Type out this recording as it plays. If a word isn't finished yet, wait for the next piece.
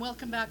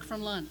Welcome back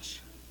from lunch.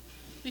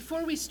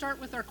 Before we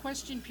start with our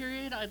question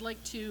period, I'd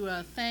like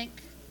to thank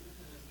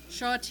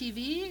Shaw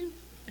TV,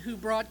 who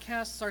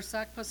broadcasts our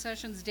SACPA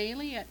sessions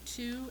daily at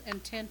 2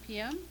 and 10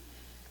 p.m.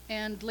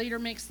 and later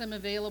makes them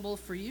available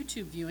for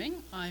YouTube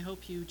viewing. I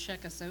hope you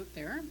check us out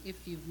there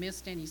if you've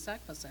missed any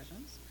SACPA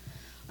sessions.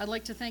 I'd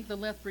like to thank the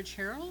Lethbridge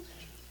Herald,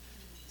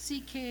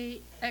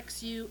 CKXU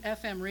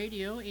FM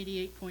Radio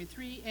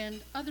 88.3,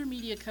 and other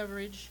media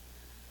coverage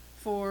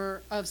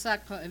of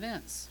SACPA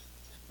events.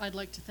 I'd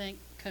like to thank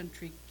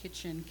Country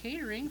Kitchen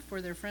Catering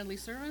for their friendly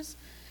service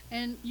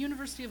and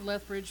University of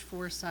Lethbridge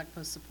for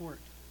SACPA support.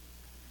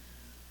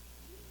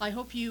 I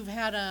hope you've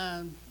had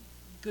a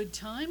good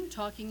time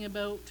talking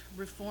about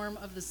reform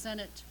of the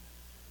Senate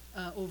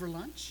over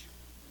lunch,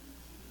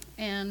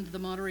 and the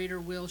moderator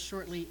will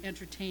shortly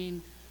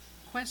entertain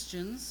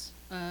questions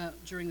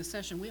during the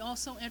session. We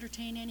also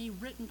entertain any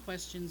written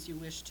questions you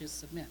wish to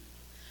submit.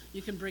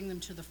 You can bring them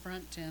to the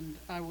front and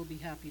I will be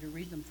happy to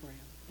read them for you.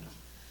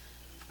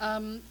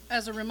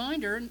 As a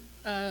reminder,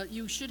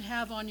 you should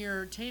have on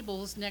your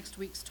tables next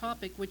week's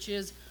topic, which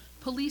is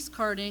police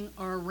carding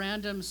or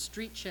random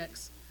street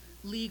checks,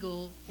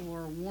 legal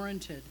or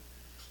warranted.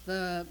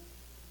 The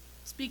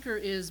speaker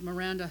is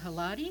Miranda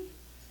Haladi,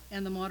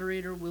 and the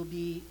moderator will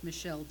be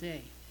Michelle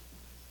Day.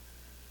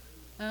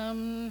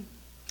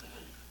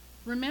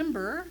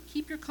 Remember,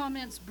 keep your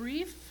comments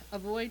brief,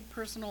 avoid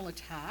personal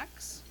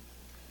attacks.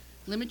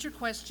 Limit your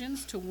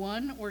questions to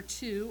 1 or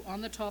 2 on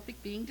the topic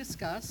being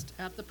discussed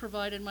at the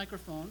provided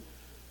microphone,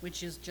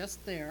 which is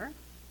just there.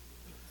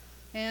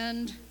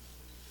 And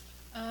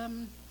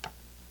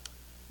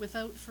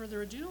without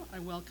further ado, I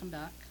welcome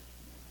back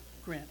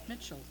Grant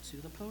Mitchell to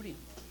the podium.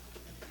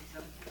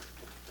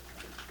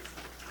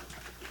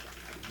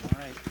 All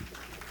right.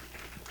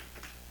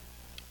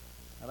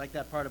 I like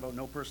that part about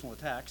no personal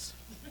attacks.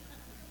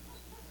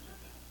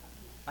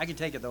 I can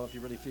take it, though, if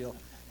you really feel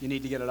you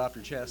need to get it off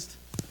your chest.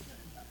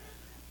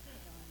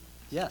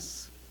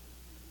 Yes.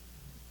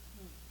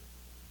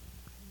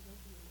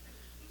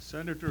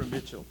 Senator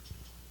Mitchell,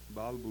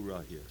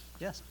 Balbura here.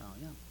 Yes, Paul,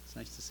 yeah. It's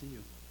nice to see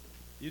you.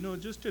 You know,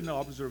 just an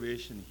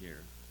observation here.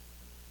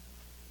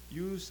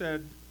 You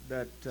said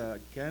that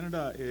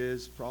Canada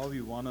is probably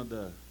one of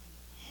the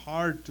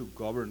hard to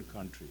govern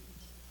country.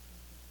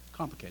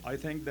 Complicated. I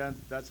think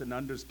that's an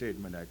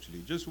understatement,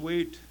 actually. Just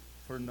wait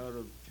for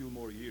another few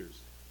more years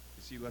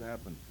to see what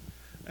happens.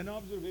 An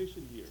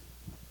observation here.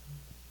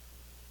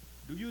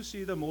 Do you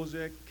see the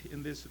mosaic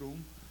in this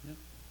room? Yep.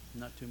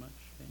 Not too much.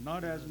 Okay.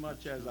 Not as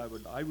much as I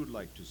would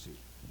like to see.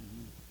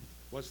 Mm-hmm.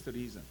 What's the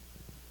reason?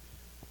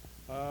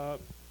 The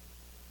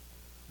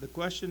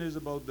question is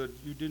about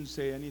you didn't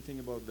say anything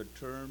about the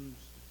terms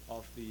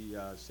of the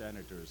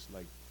senators.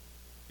 Like,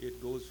 it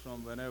goes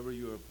from whenever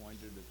you are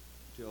appointed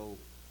till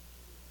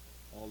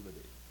all the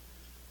day.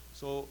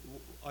 So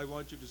I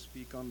want you to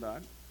speak on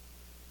that.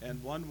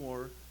 And one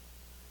more,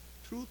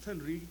 truth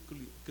and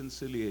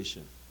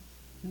reconciliation.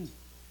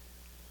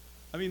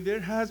 I mean, there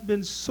has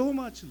been so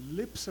much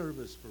lip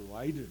service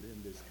provided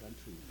in this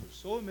country for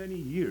so many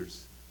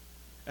years.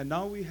 And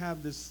now we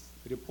have this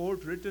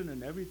report written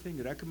and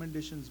everything,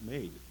 recommendations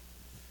made.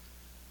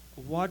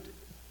 What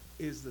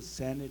is the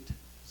Senate's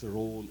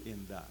role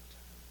in that?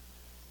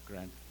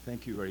 Grant,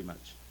 thank you very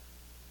much.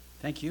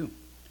 Thank you.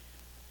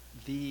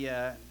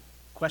 The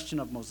question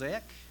of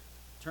mosaic,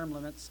 term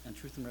limits, and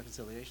truth and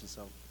reconciliation.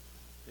 So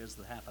there's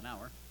the half an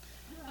hour.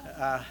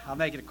 I'll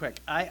make it quick.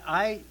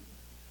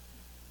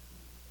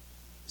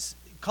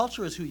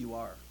 Culture is who you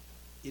are.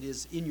 It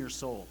is in your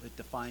soul. It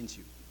defines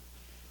you.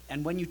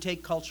 And when you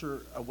take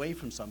culture away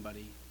from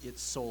somebody,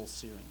 it's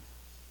soul-searing,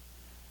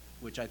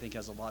 which I think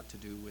has a lot to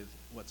do with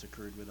what's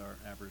occurred with our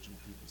Aboriginal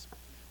peoples.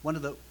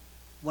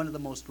 One of the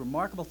most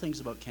remarkable things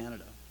about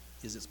Canada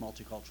is its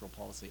multicultural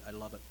policy. I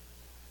love it.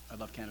 I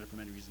love Canada for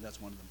many reasons. That's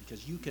one of them.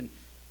 Because you can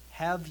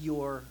have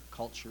your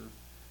culture,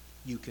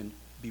 you can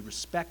be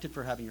respected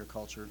for having your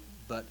culture,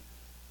 but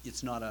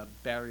it's not a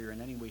barrier in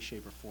any way,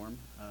 shape, or form.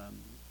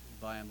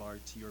 By and large,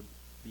 you're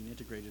being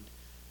integrated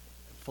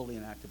fully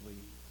and actively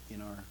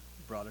in our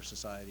broader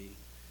society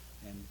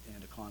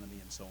and economy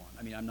and so on.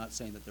 I mean, I'm not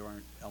saying that there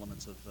aren't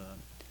elements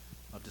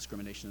of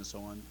discrimination and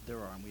so on. There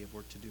are, and we have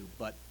work to do.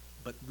 But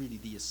really,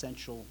 the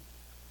essential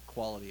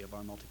quality of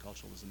our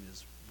multiculturalism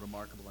is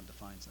remarkable and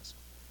defines us,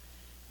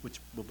 which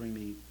will bring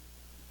me,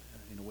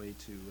 in a way,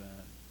 to,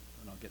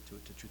 and I'll get to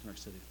it, to truth and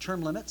reconciliation.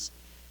 Term limits.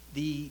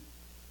 The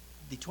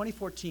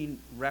 2014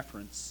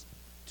 reference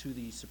to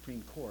the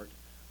Supreme Court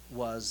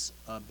was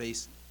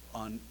based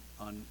on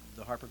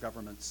the Harper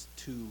government's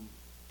 2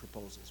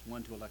 proposals,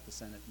 1 to elect the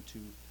Senate and 2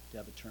 to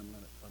have a term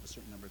limit of a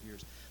certain number of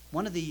years.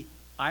 One of the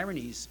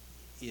ironies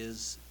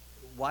is,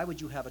 why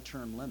would you have a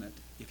term limit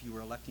if you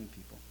were electing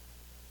people?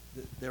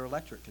 Their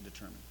electorate can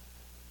determine.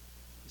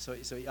 So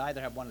you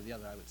either have one or the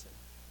other, I would say.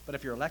 But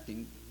if you're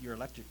electing, your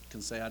electorate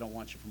can say, I don't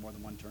want you for more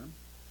than 1 term.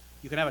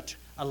 You can have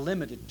a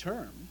limited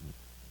term,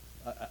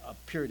 a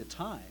period of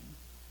time,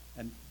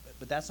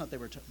 but that's not, they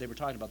were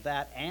talking about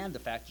that and the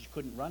fact that you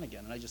couldn't run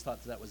again, and I just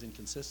thought that was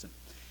inconsistent.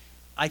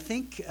 I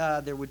think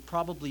there would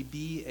probably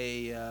be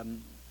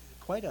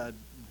quite a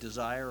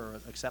desire or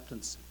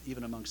acceptance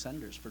even among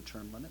senators for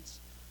term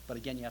limits. But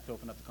again, you have to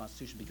open up the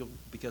Constitution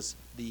because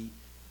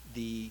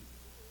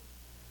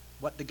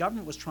what the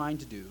government was trying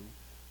to do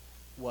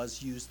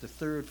was use the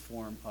third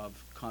form of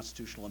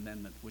constitutional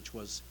amendment, which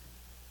was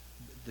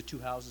the two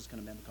houses can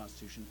amend the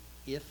Constitution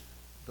if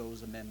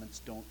those amendments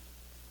don't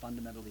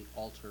fundamentally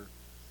alter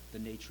the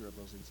nature of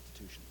those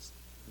institutions,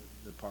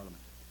 the Parliament.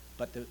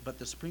 But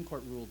the Supreme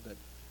Court ruled that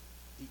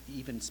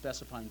even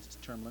specifying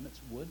term limits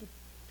would,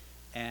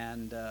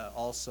 and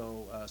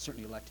also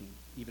certainly electing,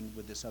 even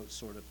with this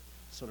sort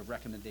of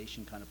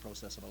recommendation kind of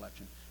process of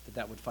election,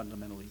 that would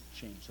fundamentally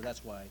change. So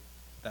that's why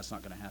that's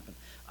not going to happen.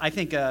 I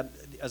think,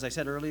 as I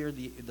said earlier,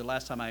 the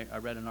last time I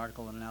read an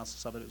article and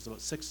analysis of it, it was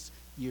about 6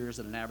 years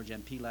that an average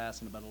MP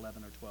lasts and about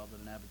 11 or 12 that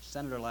an average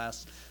senator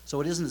lasts.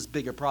 So it isn't as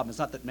big a problem. It's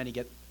not that many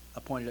get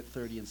appointed at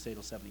 30 and stay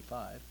till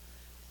 75.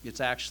 It's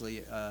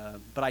actually,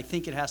 but I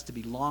think it has to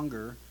be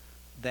longer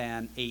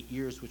than 8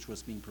 years, which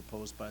was being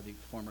proposed by the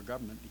former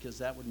government, because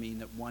that would mean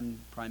that one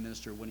prime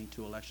minister winning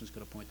 2 elections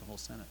could appoint the whole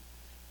Senate.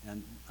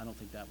 And I don't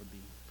think that would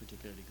be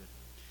particularly good.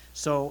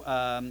 So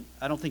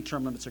I don't think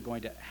term limits are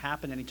going to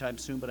happen anytime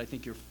soon, but I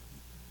think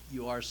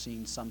you are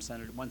seeing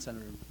one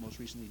senator most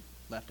recently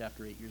left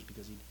after 8 years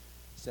because he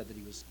said that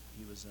he was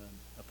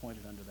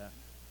appointed under that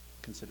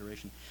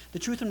consideration. The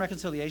Truth and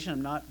Reconciliation,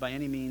 I'm not by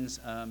any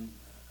means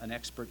an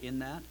expert in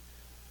that,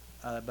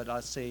 but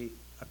I'll say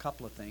a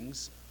couple of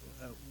things.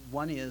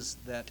 One is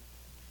that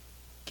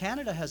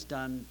Canada has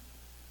done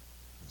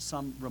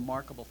some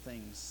remarkable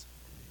things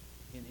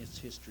in its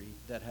history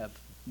that have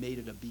made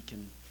it a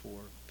beacon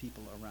for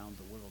people around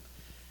the world.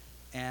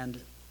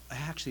 And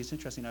actually, it's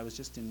interesting. I was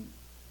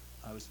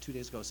 2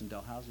 days ago, I was in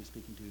Dalhousie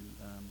speaking to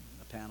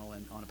a panel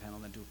and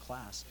then to a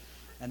class,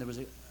 and there was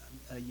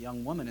a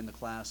young woman in the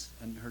class,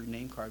 and her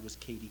name card was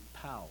Katie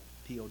Pow,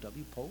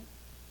 P-O-W, Poe.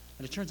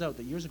 And it turns out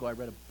that years ago I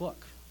read a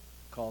book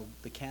called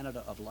The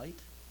Canada of Light,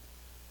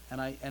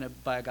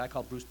 by a guy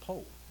called Bruce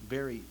Poe,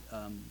 very,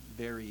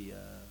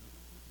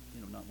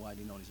 not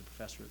widely known. He's a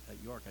professor at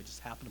York. I just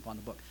happened upon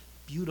the book.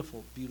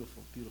 Beautiful,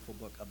 beautiful, beautiful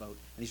book about,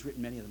 and he's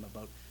written many of them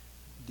about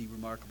the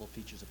remarkable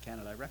features of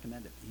Canada. I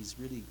recommend it. He's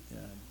really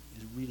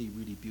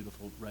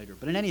beautiful writer.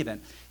 But in any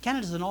event,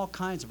 Canada's done all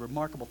kinds of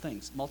remarkable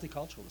things.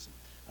 Multiculturalism,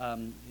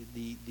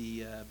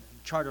 the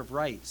Charter of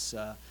Rights,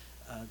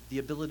 the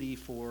ability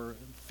for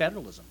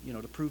federalism,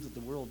 to prove that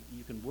the world,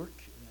 you can work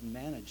and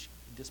manage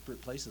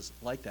disparate places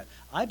like that.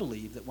 I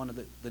believe that one of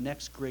the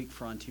next great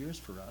frontiers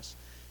for us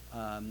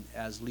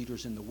as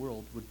leaders in the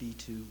world would be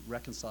to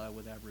reconcile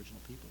with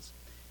Aboriginal peoples.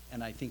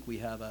 And I think we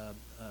have a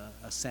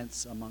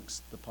sense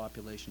amongst the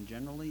population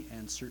generally,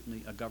 and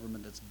certainly a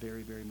government that's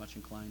very, very much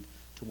inclined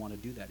to want to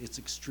do that. It's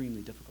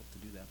extremely difficult to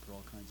do that for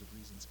all kinds of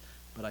reasons.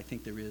 But I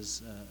think there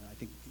is, I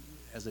think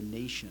as a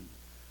nation,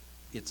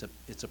 it's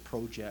a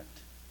project,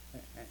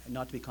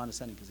 not to be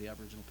condescending, because the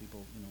Aboriginal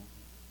people,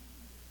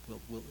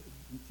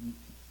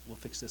 will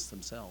fix this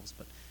themselves,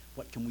 but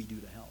what can we do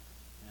to help?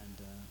 And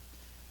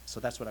so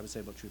that's what I would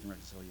say about Truth and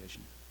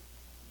Reconciliation.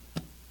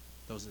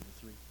 Those are the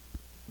three.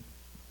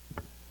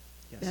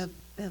 Yes.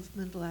 Bev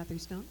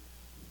Mendel-Atherstone,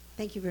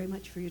 thank you very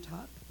much for your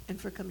talk and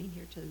for coming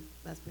here to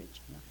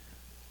Lethbridge.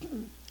 Yeah.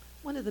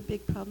 One of the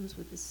big problems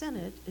with the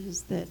Senate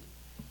is that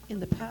in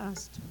the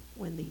past,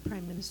 when the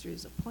Prime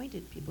Ministers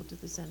appointed people to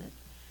the Senate,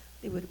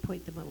 they would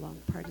appoint them along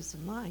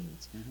partisan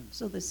lines. Mm-hmm.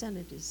 So the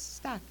Senate is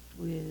stacked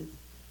with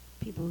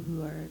people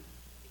who are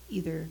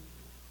either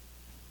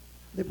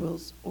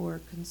liberals or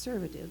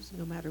conservatives,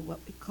 no matter what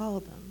we call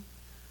them.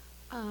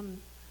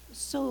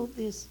 So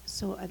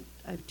I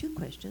have 2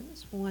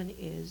 questions. One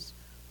is,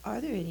 are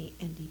there any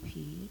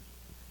NDP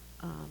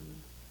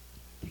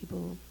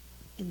people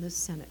in the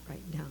Senate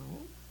right now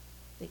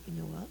that you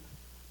know of?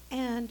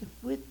 And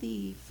with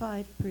the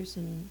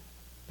 5-person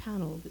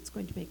panel that's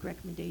going to make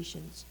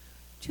recommendations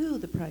to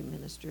the Prime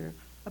Minister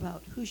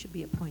about who should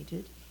be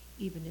appointed,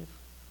 even if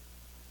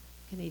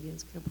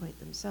Canadians can appoint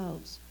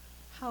themselves,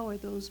 how are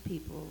those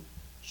people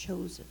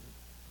chosen?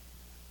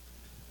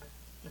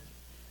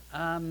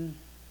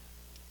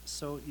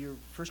 So your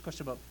first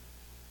question about,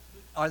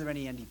 are there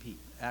any NDP?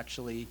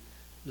 Actually,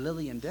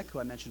 Lillian Dick, who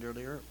I mentioned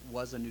earlier,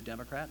 was a New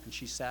Democrat, and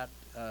she sat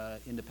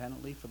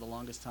independently for the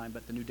longest time,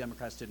 but the New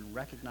Democrats didn't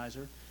recognize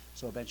her,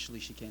 so eventually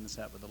she came and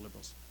sat with the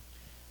Liberals.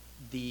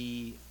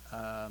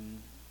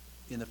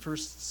 In the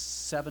first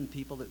 7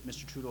 people that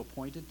Mr. Trudeau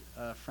appointed,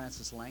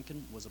 Frances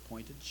Lankin was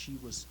appointed. She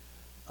was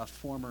a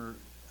former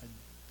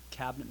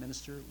cabinet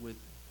minister with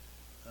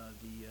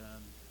the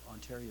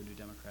Ontario New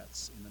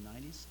Democrats in the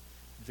 90s.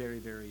 Very,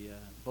 very,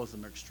 both of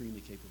them are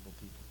extremely capable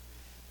people.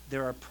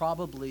 There are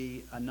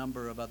probably a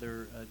number of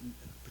other,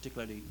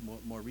 particularly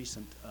more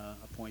recent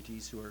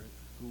appointees who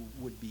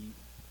would be,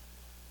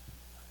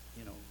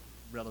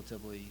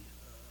 relatively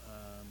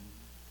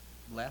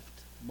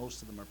left.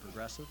 Most of them are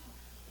progressive,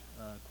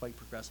 quite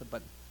progressive,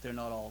 but they're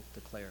not all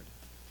declared.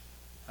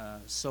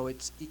 So I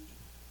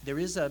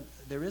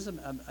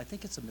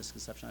think it's a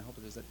misconception, I hope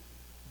it is,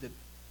 that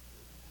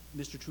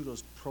Mr.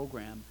 Trudeau's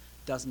program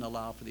doesn't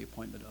allow for the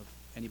appointment of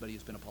anybody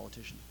who's been a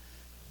politician.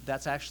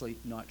 That's actually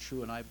not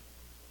true, and I've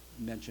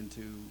mentioned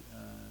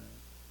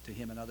to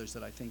him and others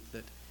that I think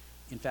that,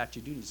 in fact,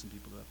 you do need some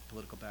people with a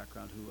political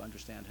background who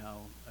understand how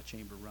a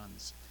chamber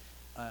runs.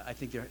 I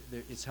think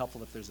it's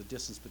helpful if there's a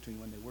distance between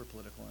when they were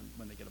political and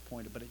when they get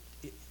appointed, but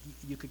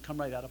you could come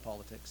right out of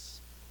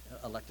politics,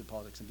 elected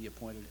politics, and be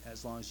appointed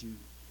as long as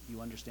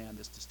you understand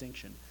this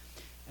distinction.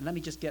 And let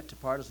me just get to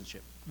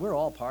partisanship. We're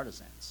all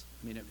partisans.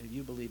 I mean, if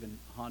you believe in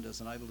Hondas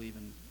and I believe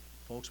in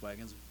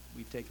Volkswagens,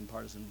 we've taken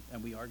partisan,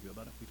 and we argue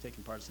about it, we've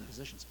taken partisan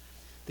positions.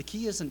 The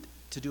key isn't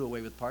to do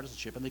away with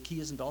partisanship, and the key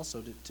isn't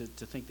also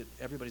to think that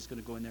everybody's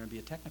going to go in there and be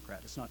a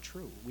technocrat. It's not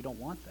true. We don't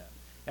want that.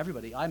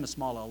 Everybody, I'm a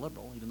small L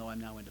liberal, even though I'm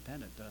now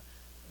independent.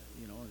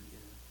 You know,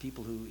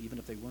 people who, even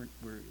if they were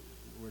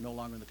no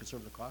longer in the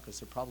Conservative caucus,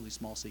 they're probably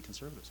small C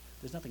Conservatives.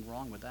 There's nothing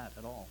wrong with that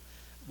at all.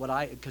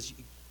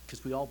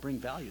 Because we all bring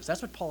values.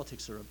 That's what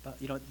politics are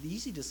about. You know, the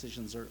easy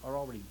decisions are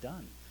already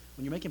done.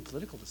 When you're making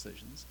political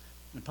decisions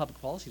and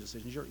public policy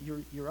decisions,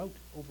 you're out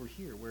over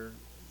here where,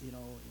 you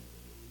know,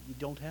 you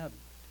don't have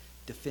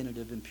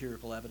definitive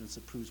empirical evidence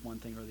that proves one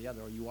thing or the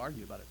other, or you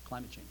argue about it,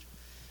 climate change.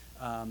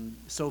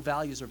 So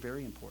values are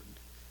very important.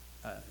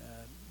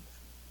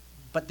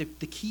 But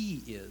the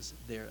key is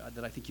there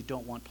that I think you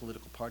don't want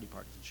political party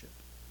partisanship.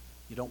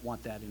 You don't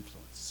want that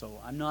influence. So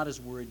I'm not as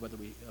worried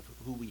of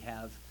who we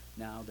have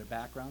now, their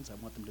backgrounds. I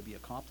want them to be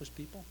accomplished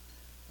people.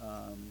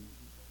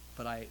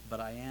 But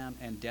I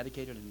am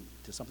dedicated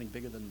to something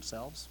bigger than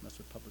themselves. That's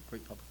what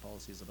great public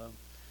policy is about.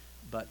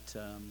 But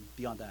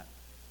beyond that,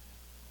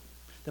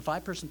 the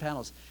 5-person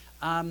panels.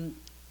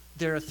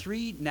 There are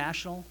 3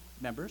 national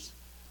members,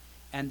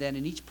 and then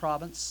in each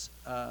province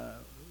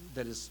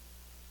that is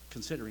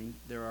considering,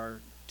 there are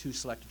 2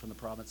 selected from the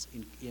province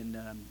in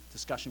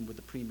discussion with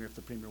the Premier if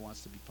the Premier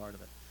wants to be part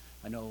of it.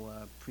 I know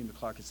Premier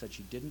Clark had said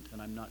she didn't,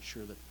 and I'm not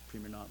sure that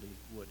Premier Notley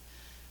would.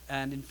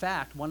 And in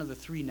fact, one of the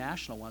 3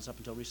 national ones up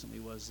until recently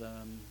was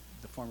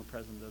the former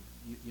president of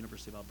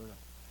University of Alberta.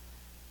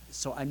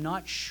 So I'm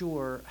not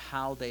sure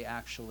how they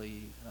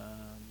actually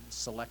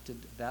selected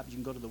that. You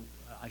can go to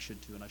I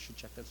should too, and I should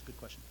check. That's a good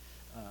question.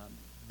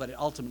 But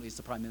ultimately, it's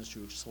the Prime Minister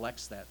who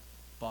selects that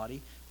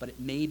body, but it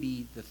may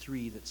be the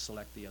 3 that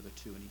select the other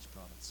 2 in each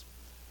province,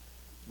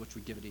 which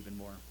would give it even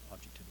more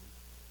objectivity.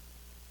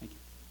 Thank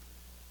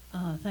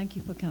you. Thank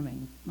you for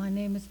coming. My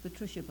name is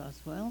Patricia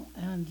Boswell,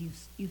 and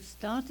you've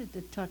started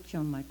to touch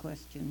on my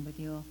question with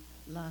your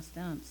last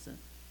answer.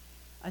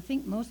 I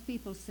think most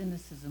people's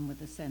cynicism with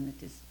the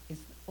Senate is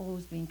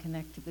always being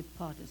connected with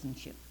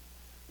partisanship,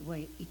 the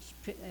way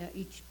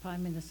each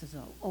Prime Minister's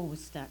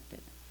always stacked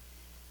it.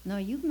 Now,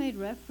 you've made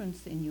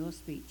reference in your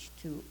speech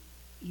to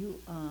you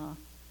are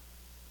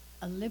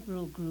a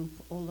liberal group,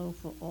 although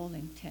for all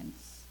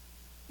intents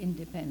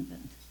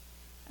independent.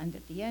 And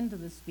at the end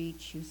of the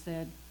speech, you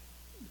said,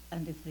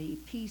 and if the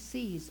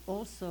PCs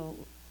also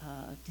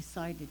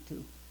decided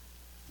to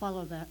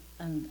follow that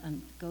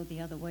and go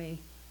the other way,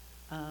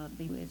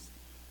 because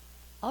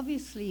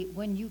obviously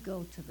when you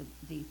go to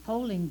the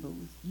polling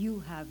booth,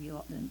 you have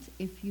your,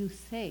 if you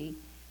say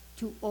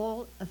to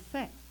all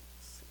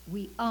effects,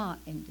 we are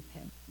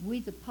independent.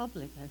 We, the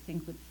public, I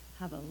think, would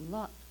have a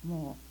lot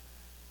more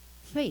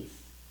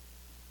faith.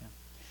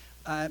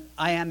 Yeah.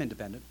 I am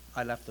independent.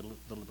 I left the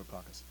Liberal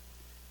caucus.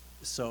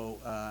 So,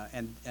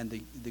 and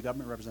the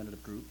government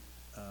representative group,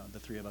 the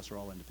 3 of us are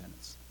all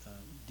independents.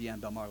 Deanne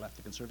Belmar left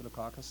the Conservative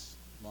caucus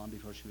long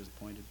before she was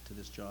appointed to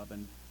this job,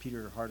 and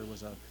Peter Harder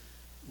was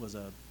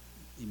a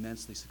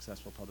immensely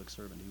successful public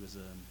servant. He was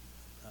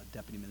a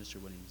deputy minister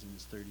when he was in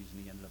his 30s,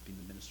 and he ended up being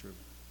the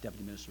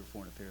deputy minister of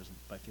foreign affairs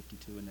by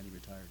 52, and then he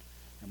retired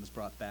and was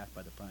brought back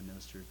by the Prime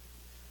Minister.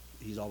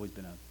 He's always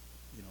been a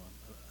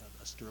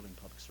sterling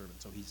public servant,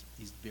 so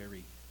he's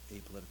very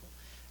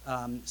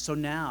apolitical. So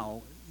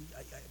now,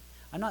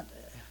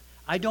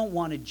 I don't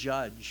want to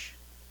judge,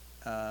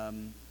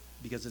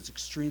 because it's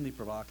extremely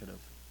provocative,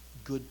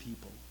 good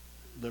people,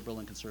 Liberal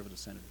and Conservative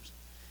senators.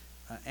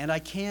 And I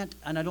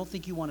don't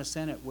think you want a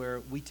Senate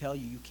where we tell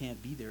you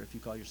can't be there if you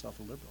call yourself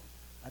a Liberal.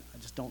 I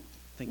just don't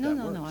think that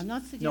works. No, I'm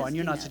not suggesting No, and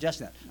you're not that.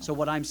 suggesting that. No. So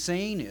what I'm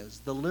saying is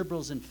the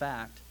Liberals, in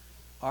fact,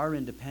 are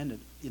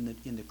independent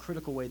in the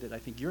critical way that I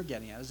think you're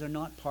getting at, is they're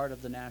not part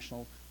of the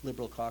National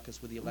Liberal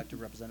caucus with the elected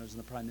representatives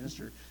and the Prime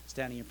Minister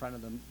standing in front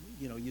of them,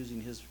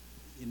 using his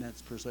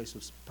immense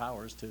persuasive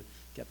powers to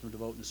get them to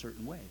vote in a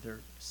certain way. They're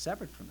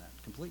severed from that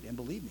completely. And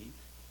believe me,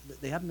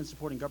 they haven't been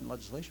supporting government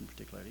legislation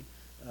particularly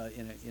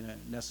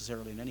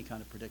necessarily in any kind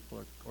of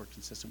predictable or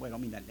consistent way. I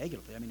don't mean that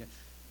negatively. I mean,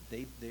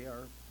 they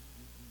are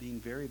being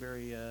very,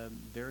 very,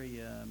 very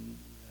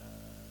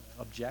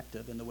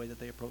objective in the way that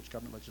they approach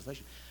government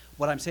legislation.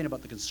 What I'm saying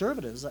about the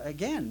Conservatives,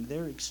 again,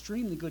 they're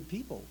extremely good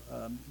people,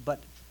 but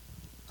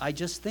I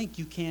just think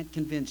I can't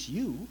convince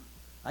you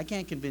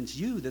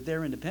that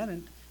they're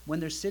independent when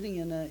they're sitting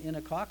in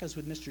a caucus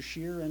with Mr.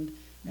 Scheer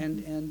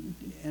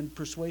and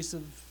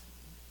persuasive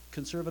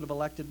Conservative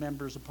elected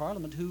members of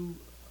Parliament who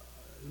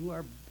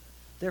are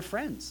their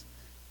friends.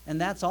 And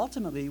that's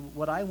ultimately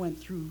what I went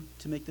through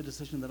to make the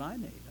decision that I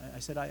made. I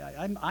said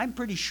I'm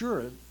pretty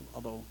sure,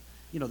 although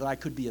that I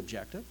could be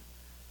objective,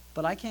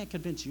 But I can't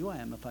convince you I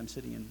am if I'm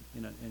sitting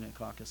in a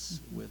caucus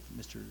with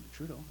Mr.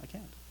 Trudeau. I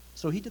can't.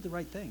 So he did the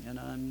right thing, and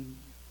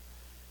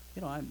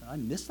I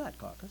miss that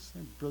caucus.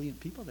 There were brilliant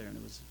people there, and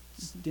it was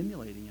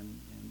stimulating and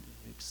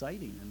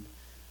exciting, and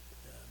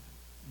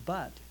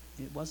but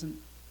it wasn't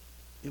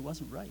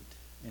right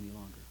any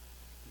longer.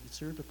 It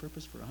served a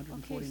purpose for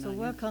 149 Okay, so years.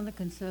 work on the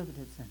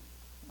Conservatives then.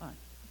 All right.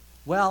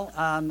 Well,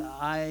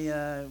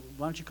 why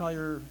don't you call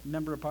your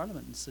member of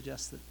parliament and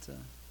suggest that,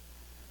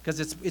 because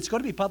it's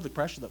going to be public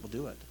pressure that will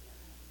do it.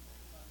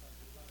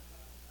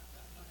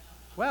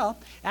 Well,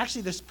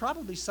 actually, there's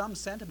probably some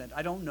sentiment.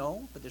 I don't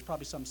know, but there's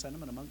probably some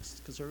sentiment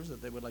amongst conservatives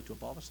that they would like to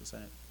abolish the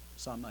Senate.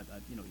 Some,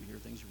 you hear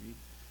things, you read.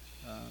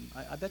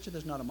 I bet you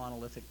there's not a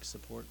monolithic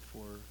support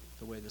for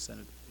the way the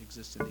Senate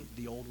exists in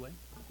the old way,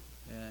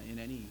 in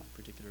any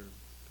particular,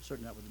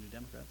 certainly not with the New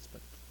Democrats,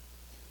 but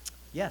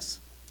yes.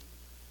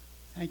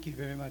 Thank you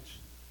very much.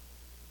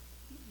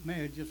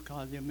 May I just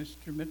call you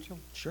Mr. Mitchell?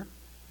 Sure.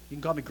 You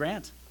can call me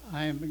Grant.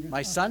 I'm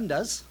My son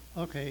does.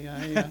 Okay,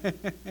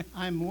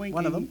 I'm winking.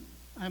 One of them.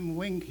 I'm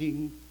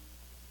winking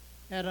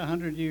at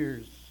 100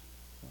 years.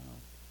 Wow.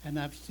 And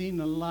I've seen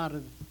a lot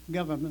of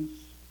governments,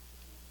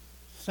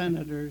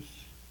 senators,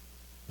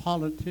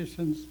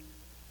 politicians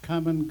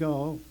come and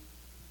go,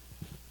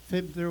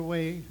 fib their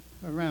way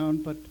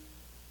around, but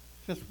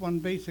just one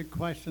basic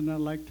question I'd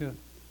like to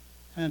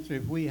answer.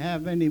 If we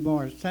have any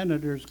more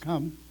senators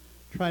come,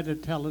 try to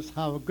tell us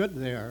how good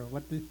they are,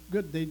 what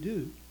good they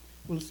do,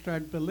 we'll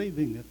start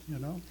believing it,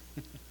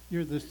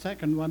 You're the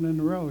second one in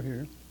a row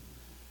here.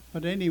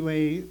 But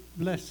anyway,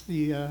 bless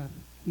the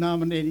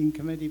nominating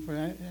committee for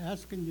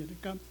asking you to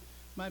come.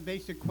 My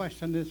basic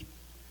question is,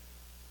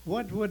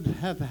 what would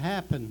have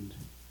happened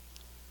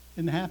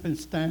in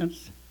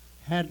happenstance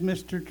had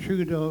Mr.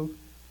 Trudeau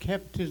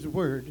kept his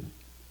word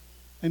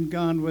and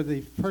gone with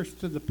the first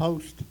to the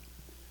post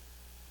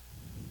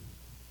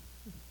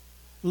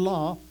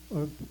law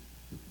or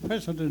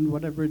precedent,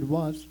 whatever it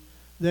was,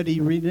 that he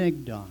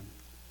reneged on?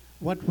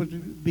 What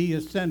would be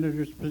a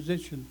senator's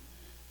position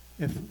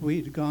if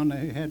we'd gone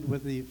ahead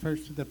with the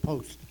first to the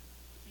post?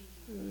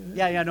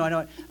 Yeah, no, I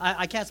know.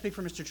 I can't speak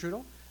for Mr.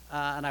 Trudeau,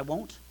 and I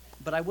won't.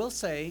 But I will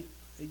say,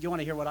 you want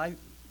to hear what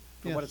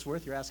for Yes. what it's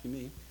worth, you're asking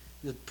me.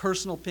 The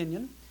personal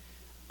opinion.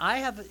 I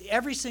have,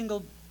 every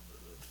single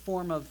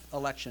form of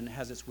election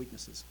has its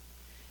weaknesses.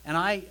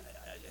 And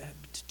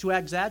to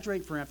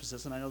exaggerate for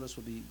emphasis, and I know this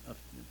will be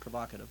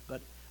provocative,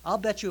 but I'll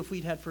bet you if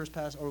we'd had first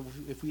pass, or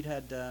if we'd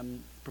had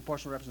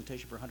proportional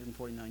representation for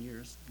 149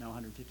 years, now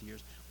 150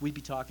 years, we'd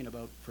be talking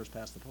about first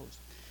past the post.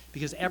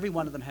 Because every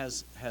one of them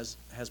has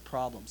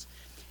problems.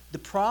 The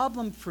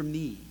problem for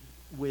me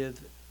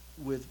with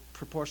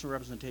proportional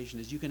representation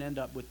is you can end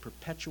up with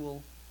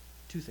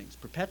two things.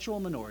 Perpetual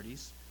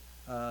minorities.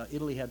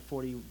 Italy had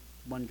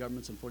 41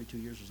 governments in 42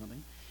 years or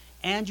something.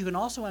 And you can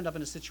also end up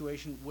in a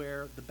situation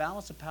where the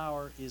balance of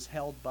power is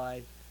held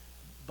by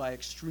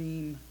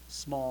extreme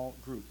small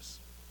groups.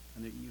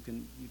 And that you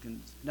can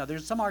now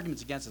there's some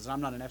arguments against this, and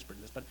I'm not an expert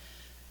in this, but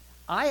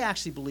I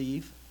actually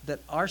believe that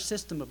our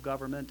system of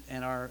government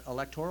and our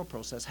electoral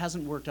process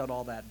hasn't worked out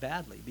all that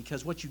badly,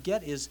 because what you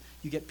get is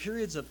you get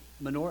periods of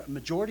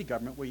majority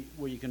government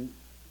where you can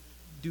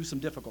do some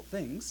difficult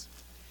things,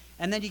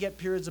 and then you get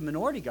periods of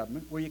minority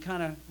government where you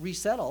kind of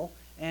resettle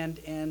and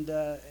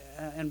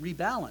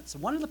rebalance.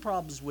 One of the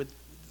problems with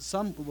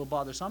will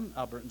bother some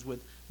Albertans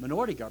with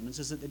minority governments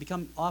is that they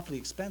become awfully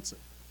expensive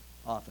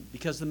often,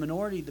 because the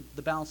minority,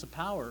 the balance of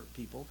power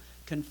people,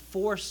 can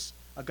force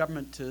a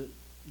government to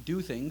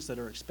do things that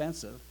are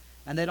expensive,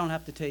 and they don't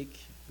have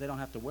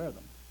to wear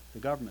them. The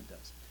government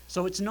does.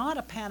 So it's not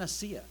a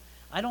panacea.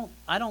 I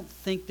don't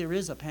think there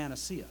is a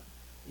panacea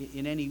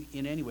in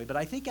any way. But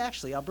I think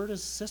actually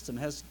Alberta's system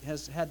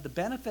has had the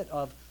benefit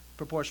of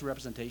proportional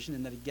representation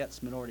in that it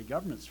gets minority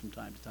governments from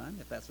time to time,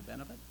 if that's a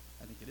benefit.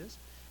 I think it is.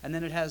 And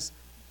then it has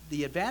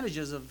the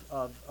advantages of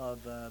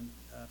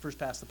first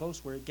past the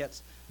post, where it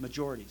gets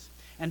majorities.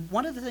 And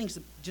one of the things,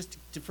 just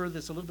to further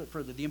this a little bit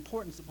further, the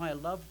importance of one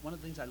of the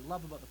things I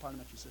love about the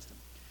parliamentary system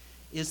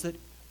is that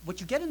what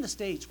you get in the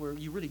States, where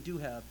you really do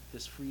have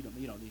this freedom,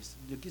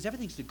 because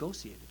everything's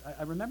negotiated.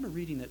 I remember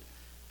reading that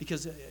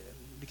because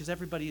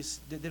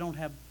they don't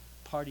have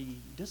party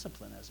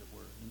discipline, as it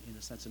were, in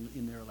a sense,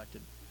 in their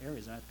elected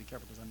areas. And I have to be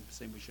careful because I'm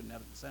saying we shouldn't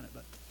have it in the Senate,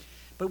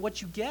 but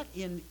what you get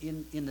in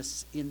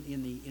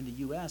the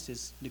U.S.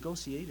 is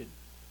negotiated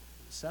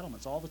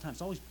settlements all the time.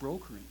 It's always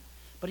brokering.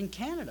 But in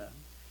Canada,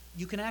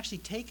 you can actually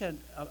take an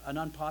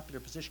unpopular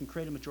position,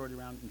 create a majority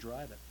around, and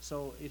drive it.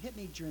 So it hit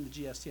me during the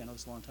GST. I know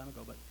this is a long time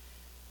ago, but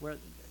where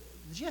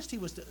the GST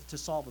was to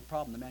solve a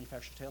problem, the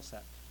manufacturer sales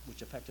tax,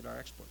 which affected our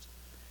exports.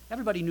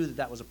 Everybody knew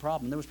that was a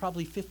problem. There was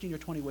probably 15 or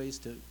 20 ways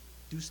to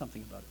do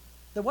something about it.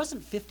 There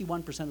wasn't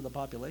 51% of the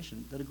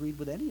population that agreed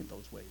with any of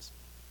those ways.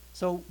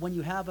 So when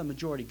you have a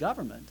majority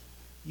government,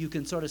 you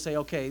can sort of say,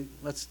 okay,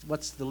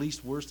 what's the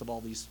least worst of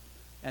all these,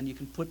 and you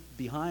can put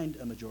behind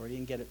a majority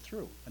and get it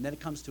through. And then it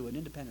comes to an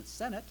independent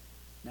Senate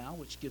now,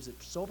 which gives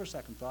it sober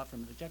second thought from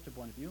an objective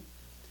point of view,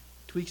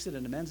 tweaks it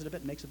and amends it a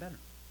bit and makes it better.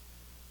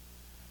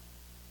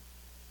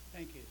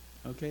 Thank you.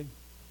 Okay.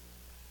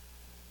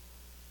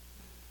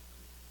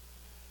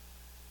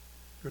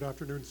 Good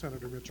afternoon,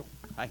 Senator Mitchell.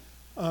 Hi.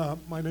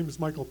 My name is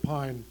Michael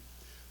Pine.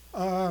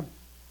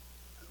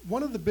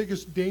 One of the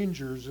biggest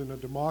dangers in a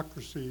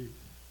democracy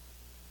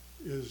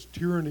is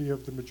tyranny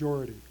of the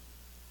majority.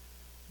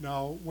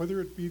 Now,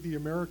 whether it be the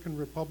American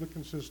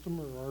Republican system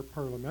or our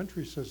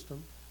parliamentary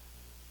system,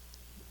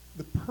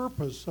 the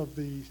purpose of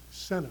the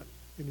Senate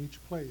in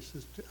each place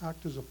is to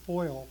act as a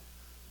foil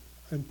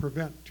and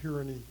prevent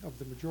tyranny of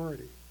the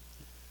majority.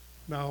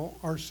 Now,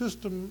 our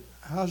system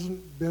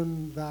hasn't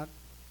been that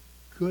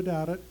good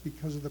at it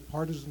because of the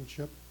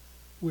partisanship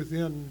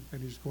within,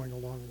 and he's going a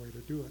long way to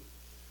do it.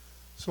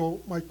 So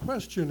my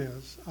question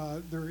is,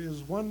 there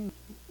is one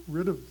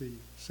rid of the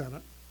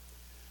Senate.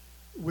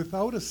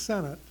 Without a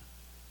Senate,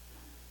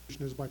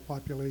 is by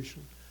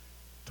population.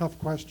 Tough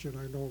question,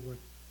 I know, but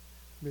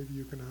maybe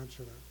you can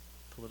answer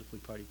that. Politically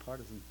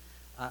partisan.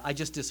 I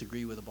just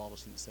disagree with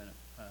abolishing the Senate.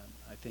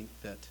 I think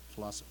that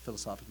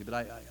philosophically, but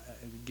I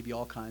give you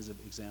all kinds of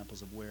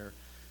examples of where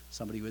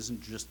somebody who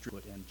isn't just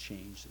put and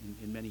changed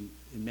in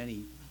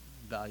many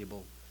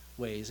valuable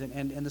ways.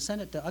 And the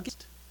Senate,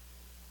 against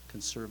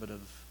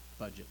conservative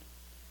budget.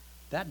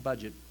 That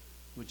budget,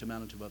 which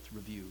amounted to about the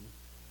review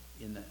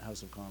in the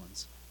House of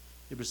Commons,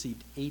 it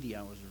received 80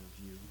 hours of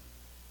review,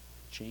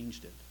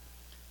 changed it,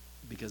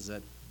 because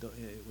it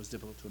was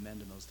difficult to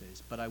amend in those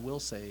days. But I will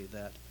say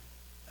that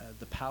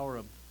the power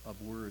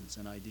of words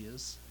and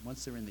ideas,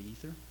 once they're in the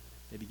ether,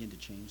 they begin to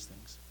change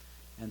things.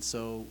 And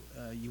so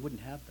you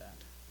wouldn't have that.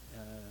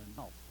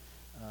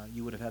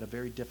 You would have had a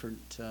very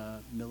different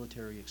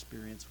military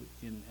experience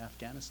in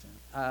Afghanistan.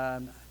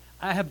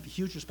 I have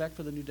huge respect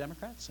for the New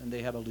Democrats, and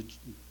they have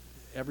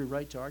every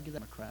right to argue that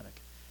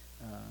democratic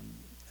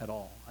at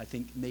all. I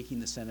think making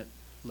the Senate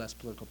less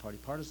political party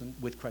partisan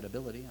with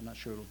credibility, I'm not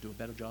sure it'll do a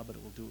better job, but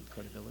it will do it with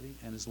credibility.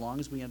 And as long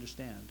as we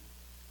understand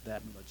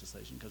that in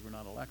legislation, because we're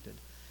not elected,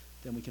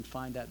 then we can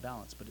find that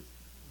balance. But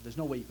there's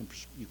no way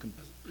you can.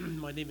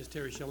 My name is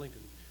Terry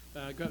Shellington.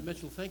 Government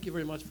Mitchell, thank you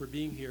very much for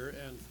being here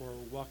and for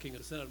walking.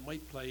 The Senate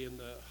might play in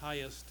the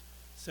highest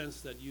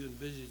sense that you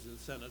envisage the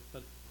Senate, but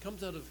it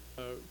comes out of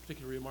a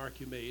particular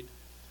remark you made.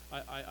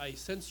 I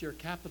sense your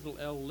capital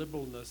L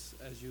liberalness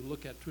as you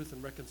look at truth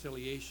and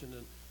reconciliation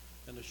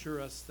and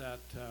assure us that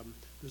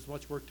there's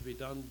much work to be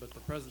done, but the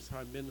present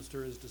Prime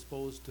Minister is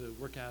disposed to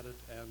work at it,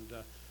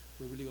 and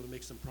we're really going to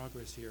make some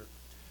progress here.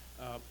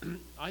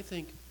 I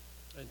think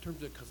in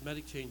terms of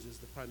cosmetic changes,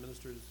 the Prime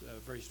Minister is a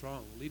very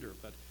strong leader,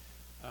 but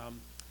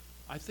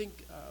I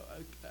think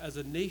as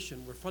a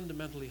nation, we're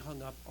fundamentally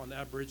hung up on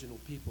Aboriginal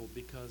people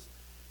because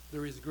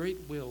there is great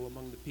will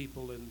among the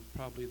people and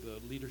probably the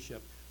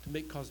leadership to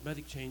make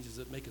cosmetic changes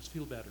that make us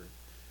feel better,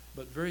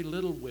 but very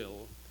little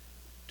will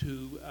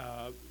to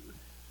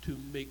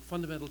make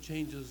fundamental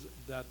changes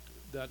that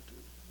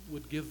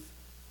would give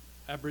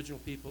Aboriginal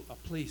people a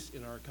place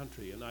in our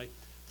country. And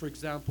for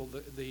example,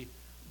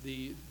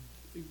 the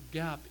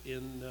gap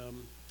in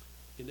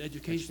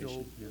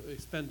educational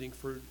spending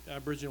for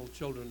Aboriginal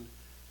children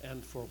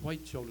and for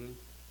white children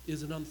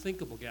is an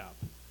unthinkable gap.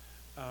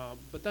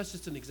 But that's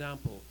just an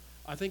example.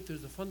 I think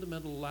there's a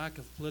fundamental lack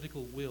of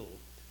political will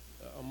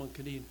among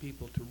Canadian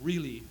people to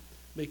really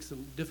make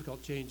some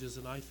difficult changes,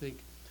 and I think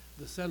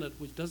the Senate,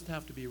 which doesn't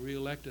have to be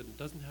re-elected and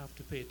doesn't have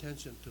to pay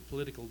attention to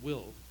political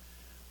will,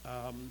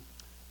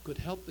 could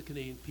help the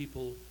Canadian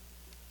people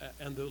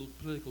and the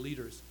political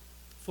leaders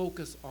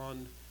focus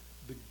on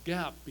the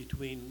gap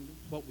between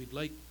what we'd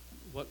like,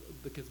 what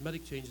the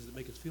cosmetic changes that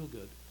make us feel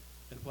good,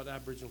 and what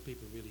Aboriginal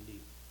people really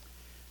need.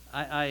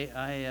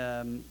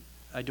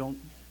 I don't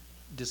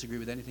disagree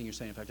with anything you're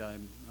saying. In fact,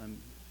 I'm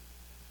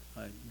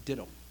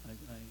ditto.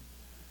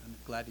 I'm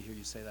glad to hear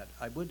you say that.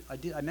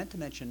 I meant to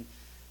mention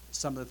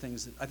some of the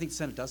things that I think the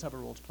Senate does have a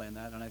role to play in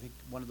that, and I think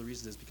one of the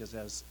reasons is because it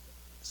has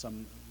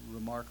some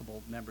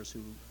remarkable members who,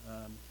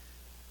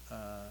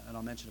 and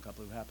I'll mention a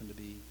couple who happen to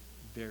be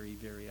very,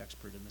 very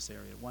expert in this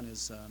area. One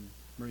is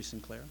Marie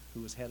Sinclair,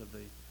 who was head of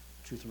the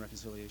Truth and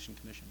Reconciliation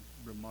Commission,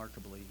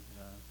 remarkably,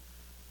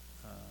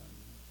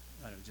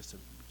 I don't know,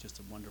 just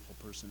a wonderful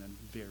person and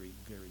very,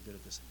 very good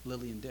at this.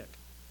 Lillian Dick,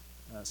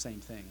 same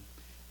thing.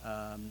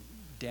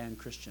 Dan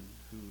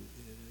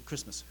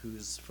Christmas, who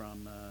is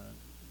from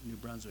New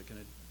Brunswick, and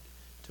it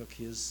took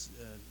his,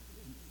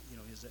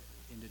 his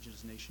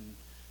Indigenous Nation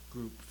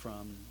group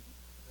from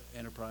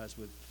enterprise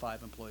with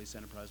 5 employees to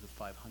enterprise with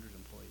 500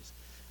 employees.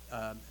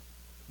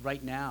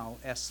 Right now,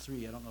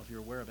 S3, I don't know if you're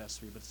aware of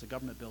S3, but it's a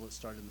government bill that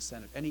started in the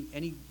Senate.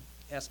 Any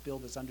S bill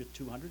that's under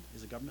 200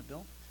 is a government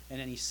bill,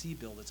 and any C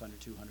bill that's under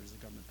 200 is a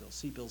government bill.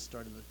 C bills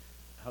start in the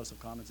House of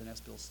Commons, and S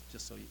bills,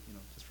 just so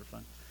just for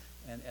fun,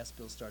 and S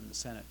bills start in the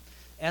Senate.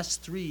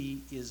 S3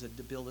 is a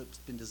bill that's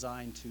been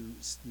designed to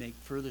make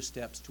further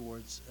steps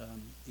towards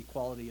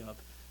equality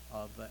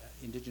of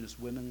Indigenous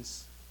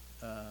women's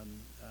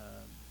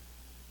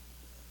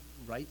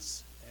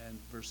rights and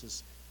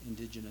versus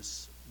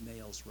Indigenous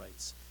males'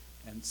 rights.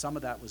 And some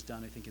of that was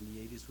done, I think, in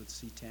the 80s with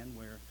C10,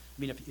 where, I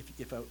mean,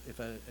 if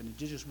an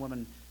Indigenous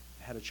woman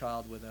had a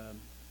child with a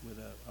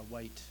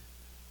white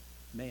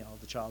male,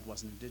 the child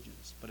wasn't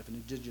Indigenous. But if an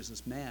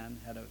Indigenous man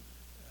had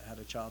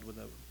a child with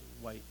a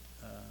white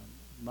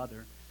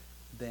mother,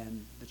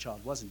 then the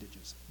child was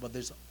Indigenous. But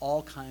there's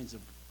all kinds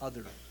of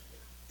other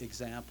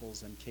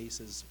examples and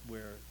cases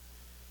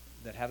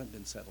that haven't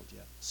been settled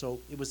yet. So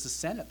it was the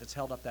Senate that's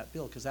held up that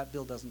bill, because that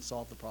bill doesn't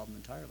solve the problem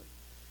entirely.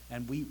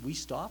 And we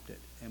stopped it,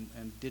 and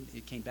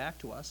it came back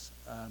to us.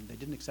 They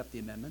didn't accept the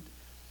amendment,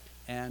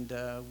 and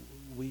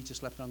we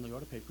just left it on the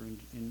order paper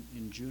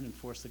in June and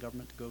forced the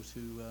government to go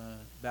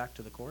back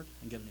to the court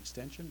and get an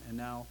extension. And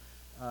now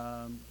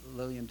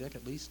Lillian Dick,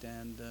 at least,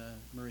 and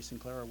Murray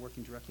Sinclair are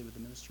working directly with the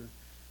minister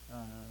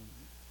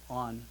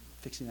on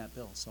fixing that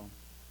bill. So,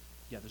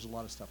 yeah, there's a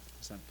lot of stuff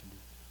the Senate can do.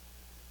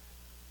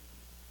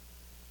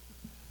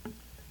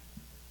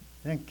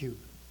 Thank you,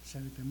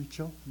 Senator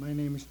Mitchell. My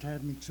name is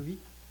Tad Mitsui.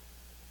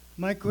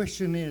 My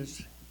question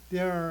is,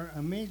 there are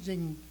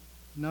amazing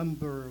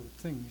number of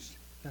things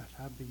that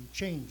have been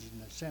changed in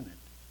the Senate.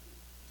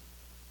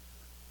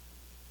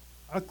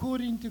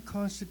 According to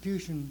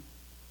Constitution,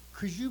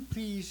 could you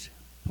please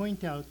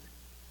point out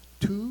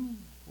 2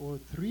 or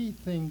 3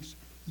 things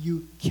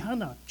you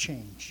cannot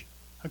change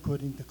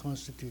according to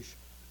Constitution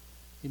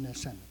in the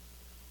Senate?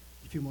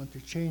 If you want to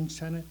change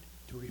Senate,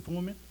 to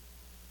reform it,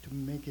 to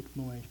make it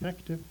more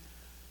effective,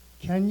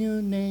 can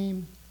you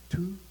name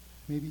 2,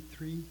 maybe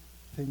 3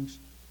 things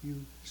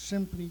you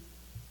simply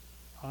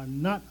are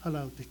not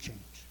allowed to change?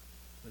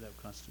 Without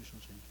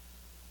constitutional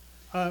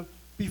change.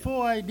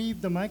 Before I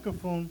leave the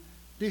microphone,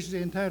 this is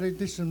an entirely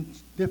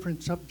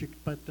different subject,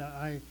 but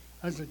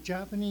as a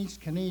Japanese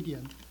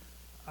Canadian,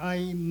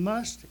 I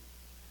must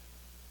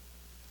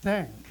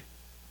thank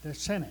the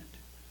Senate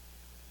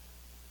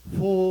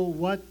for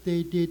what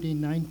they did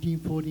in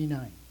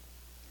 1949.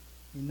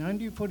 In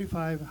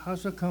 1945,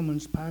 House of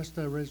Commons passed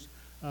a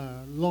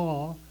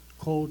law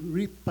called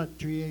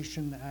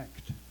Repatriation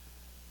Act,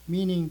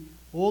 meaning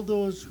all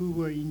those who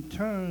were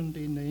interned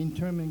in the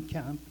internment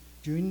camp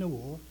during the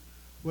war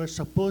were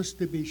supposed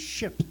to be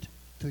shipped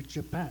to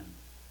Japan,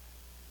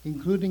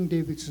 including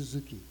David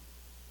Suzuki.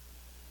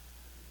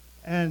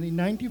 And in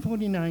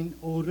 1949,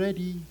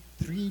 already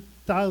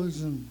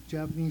 3,000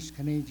 Japanese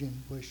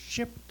Canadians were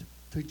shipped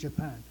to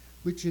Japan,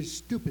 which is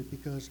stupid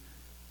because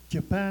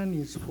Japan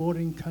is a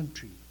foreign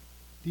country.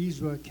 These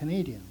were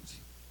Canadians.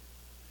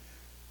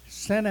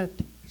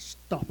 Senate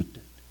stopped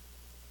it.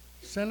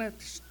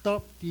 Senate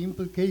stopped the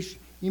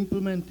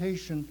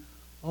implementation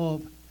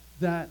of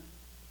that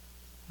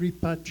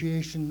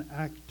Repatriation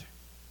Act,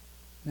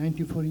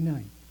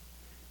 1949.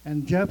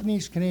 And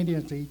Japanese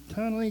Canadians are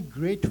eternally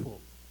grateful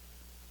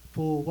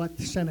for what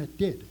the Senate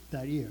did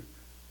that year.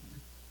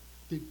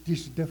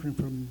 This is different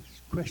from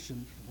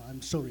questions.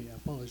 I'm sorry, I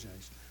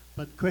apologize.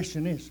 But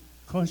question is,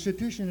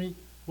 constitutionally,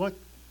 what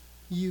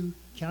you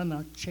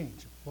cannot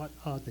change, what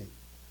are they?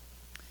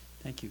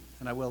 Thank you.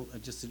 And I will,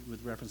 just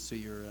with reference to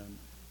your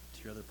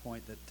other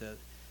point, that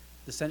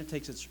the Senate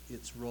takes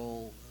its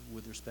role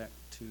with respect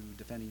to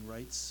defending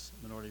rights,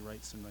 minority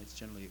rights and rights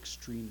generally,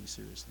 extremely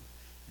seriously.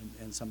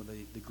 And some of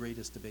the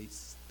greatest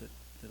debates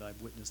that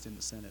I've witnessed in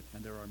the Senate,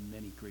 and there are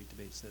many great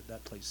debates,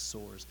 that place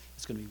soars.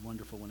 It's going to be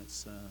wonderful when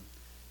it's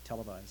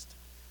televised,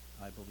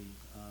 I believe,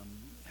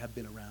 have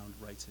been around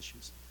rights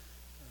issues.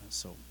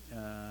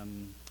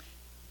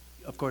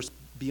 Of course,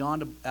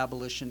 beyond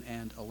abolition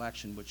and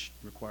election, which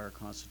require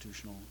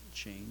constitutional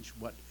change,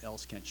 what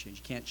else can't change?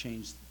 You can't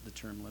change the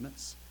term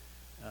limits,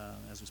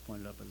 as was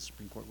pointed out by the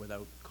Supreme Court,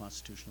 without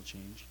constitutional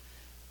change.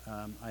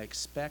 I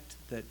expect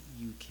that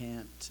you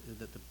can't,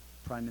 that the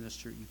Prime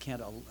Minister, you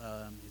can't,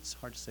 it's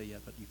hard to say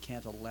yet, but you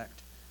can't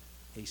elect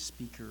a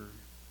speaker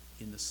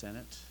in the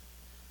Senate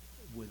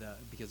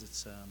because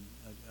it's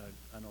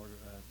an order,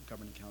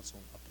 governing council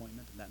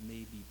appointment, and that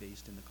may be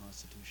based in the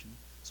Constitution.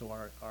 So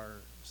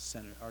our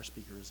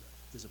speaker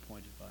is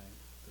appointed by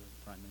the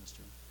Prime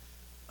Minister.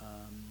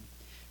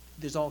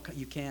 There's all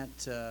you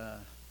can't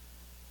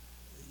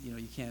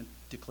you can't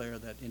declare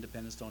that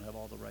independents don't have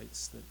all the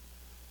rights that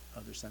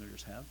other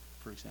senators have.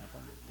 For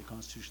example,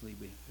 constitutionally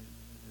we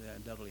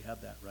undoubtedly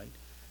have that right.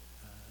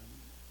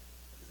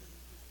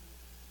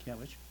 Can't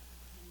which?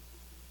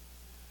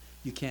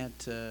 You can't.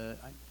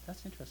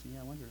 That's interesting.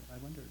 Yeah, I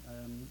wonder.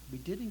 We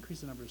did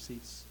increase the number of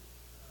seats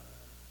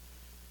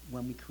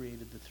when we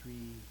created the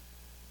three,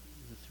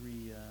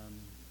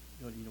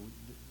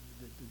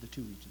 the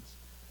 2 regions.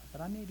 But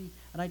I may be,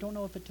 and I don't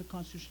know if it took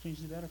constitutional change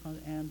to do that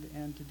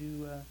and to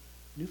do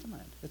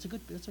Newfoundland. That's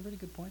a really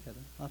good point, Heather.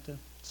 I'll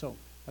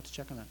have to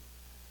check on that.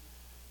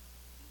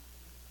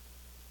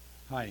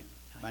 Hi,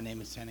 my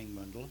name is Henning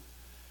Mundel.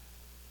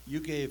 You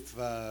gave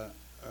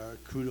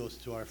kudos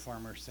to our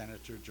former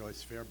Senator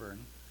Joyce Fairburn,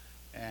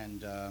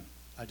 and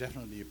I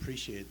definitely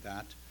appreciate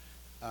that.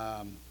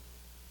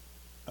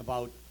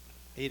 About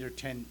 8 or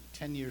 10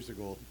 years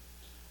ago,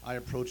 I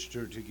approached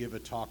her to give a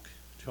talk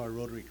to our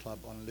Rotary Club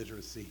on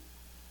literacy.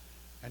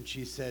 And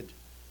she said,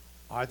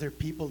 are there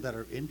people that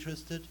are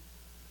interested?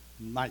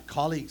 My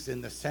colleagues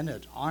in the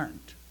Senate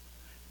aren't.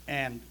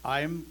 And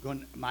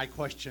my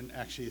question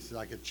actually is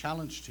like a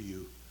challenge to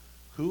you.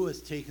 Who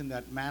has taken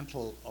that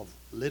mantle of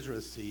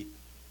literacy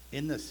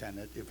in the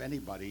Senate, if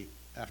anybody,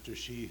 after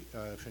she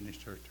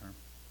finished her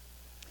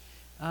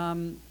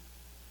term?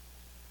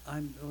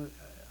 I'm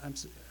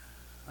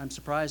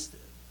surprised,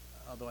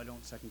 although I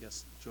don't second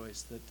guess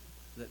Joyce,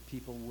 that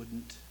people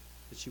wouldn't,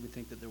 that she would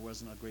think that there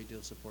wasn't a great deal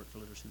of support for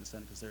literacy in the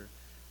Senate,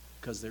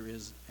 because there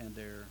is, and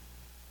there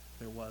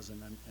was,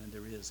 and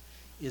there is.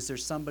 Is there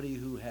somebody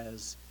who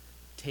has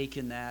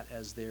taken that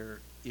as their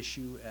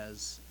issue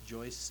as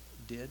Joyce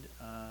did?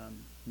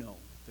 No,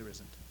 there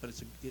isn't. But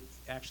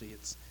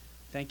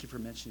thank you for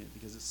mentioning it,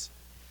 because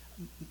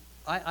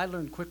I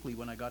learned quickly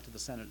when I got to the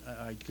Senate,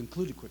 I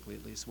concluded quickly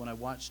at least, when I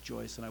watched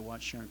Joyce and I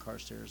watched Sharon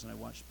Carstairs and I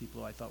watched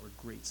people who I thought were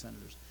great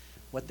senators.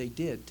 What they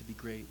did to be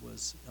great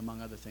was,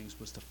 among other things,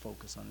 was to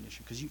focus on an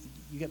issue. Because you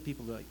get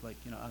people like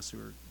us who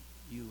are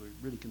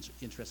really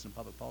interested in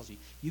public policy.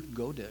 You can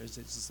go to, it's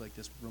just like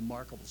this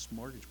remarkable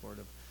smorgasbord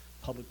of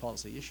public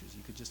policy issues.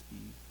 You could just be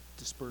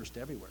dispersed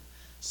everywhere.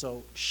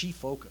 So she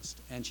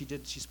focused, and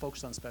she's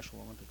focused on Special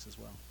Olympics as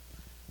well.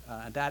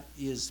 And that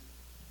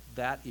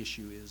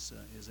issue is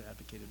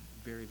advocated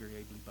very, very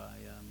ably by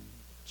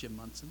Jim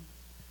Munson,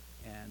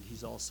 and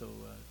he's also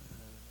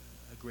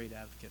a great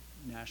advocate,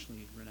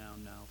 nationally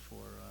renowned now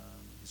for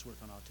his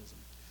work on autism.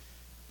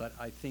 But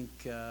I think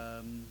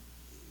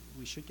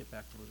we should get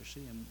back to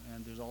literacy, and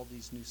there's all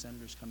these new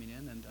senators coming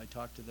in, and I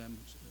talked to them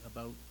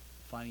about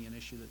finding an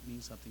issue that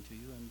means something to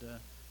you, and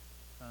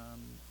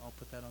I'll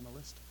put that on the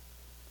list.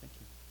 Thank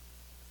you.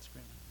 That's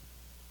great.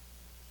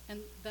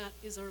 And that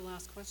is our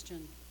last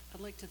question.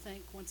 I'd like to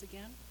thank once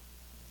again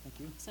Thank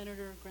you.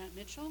 Senator Grant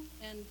Mitchell,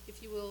 and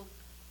if you will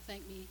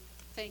thank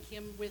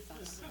him with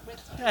us.